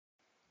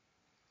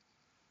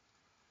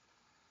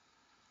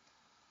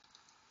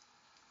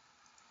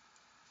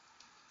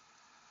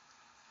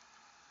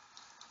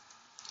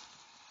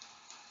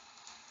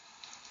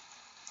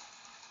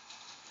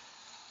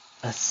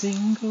A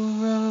single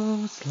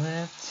rose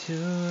left to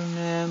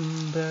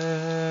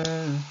remember,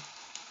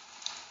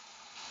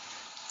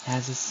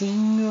 as a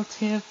single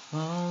tear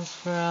falls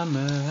from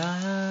her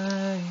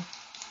eye.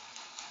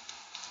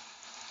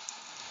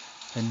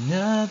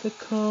 Another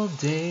cold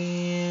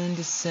day in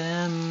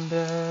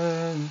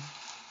December,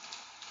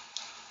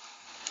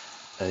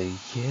 a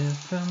year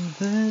from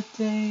the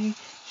day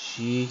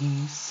she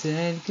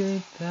said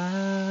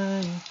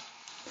goodbye.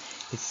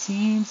 It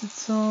seems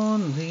it's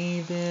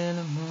only been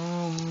a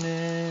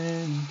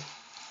moment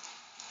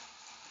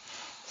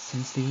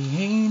since the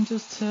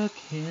angels took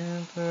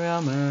him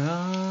from her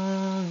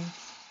arms,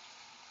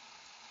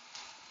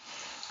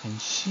 and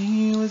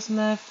she was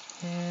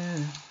left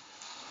there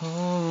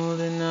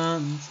holding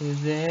on to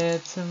their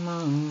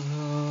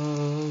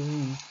tomorrow.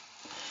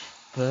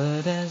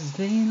 But as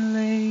they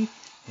lay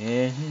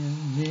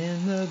him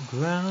in the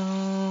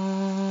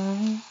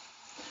ground,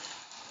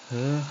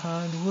 her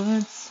heart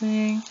would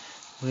sing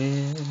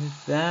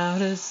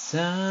without a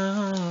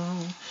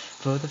sound.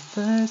 For the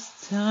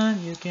first time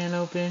you can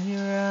open your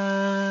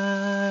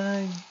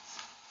eyes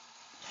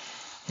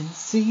and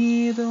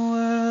see the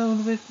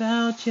world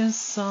without your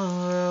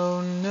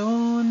sorrow.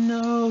 No one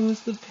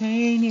knows the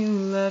pain you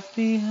left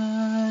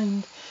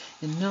behind,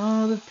 and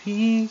all the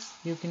peace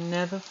you can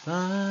never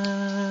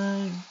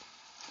find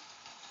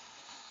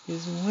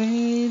is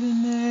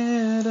waiting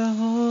there to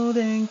hold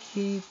and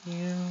keep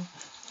you.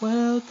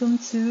 Welcome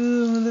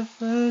to the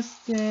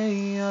first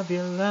day of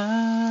your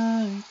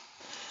life.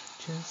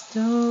 Just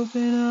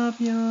open up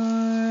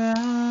your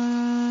eyes.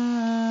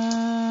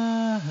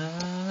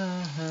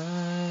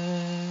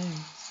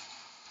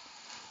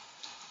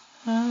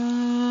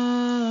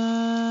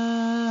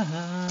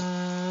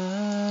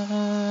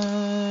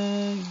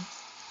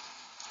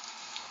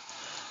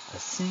 A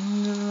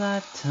single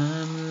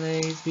lifetime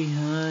lays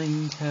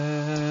behind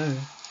her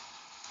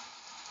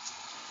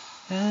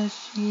as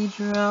she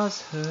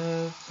draws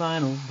her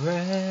final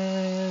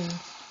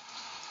breath.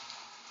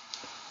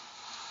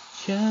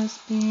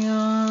 Just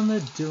beyond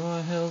the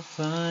door he'll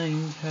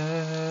find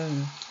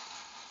her,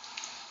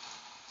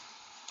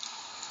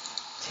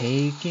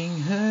 taking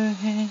her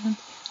hand,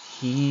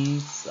 he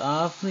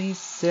softly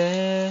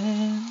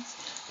says,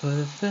 for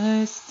the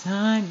first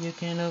time you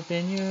can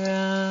open your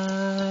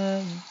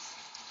eyes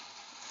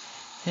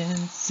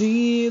and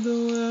see the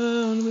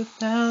world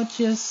without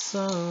your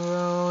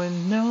sorrow.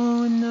 And no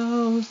one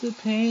knows the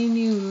pain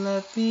you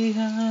left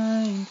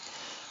behind,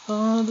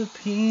 all the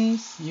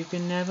peace you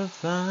can never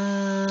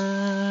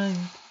find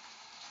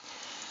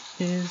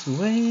is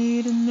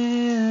waiting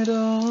there to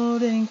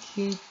hold and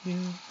keep you.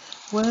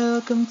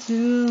 Welcome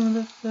to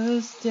the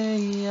first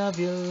day of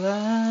your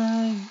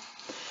life.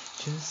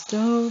 Just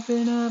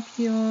open up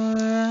your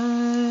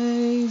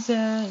eyes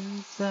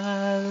as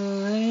I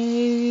lay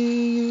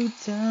you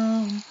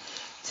down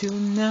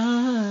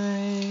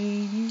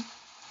tonight.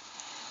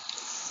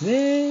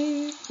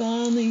 Safe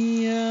on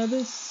the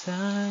other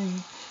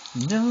side,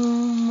 no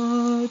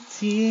more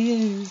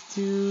tears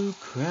to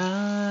cry.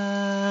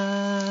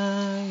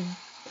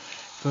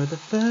 For the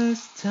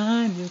first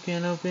time you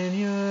can open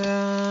your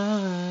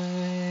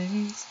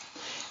eyes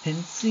and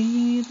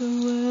see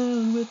the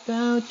world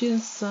without your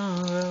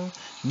sorrow.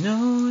 No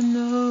one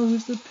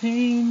knows the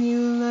pain you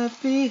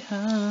left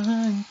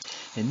behind,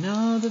 and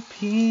all the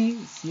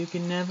peace you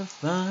can never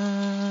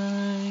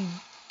find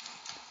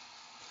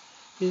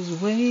is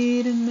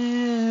waiting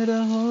there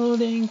to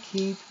hold and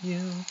keep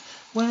you.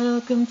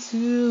 Welcome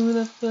to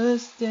the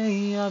first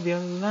day of your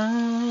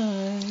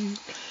life.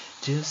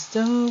 Just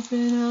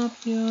open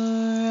up your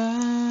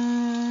eyes.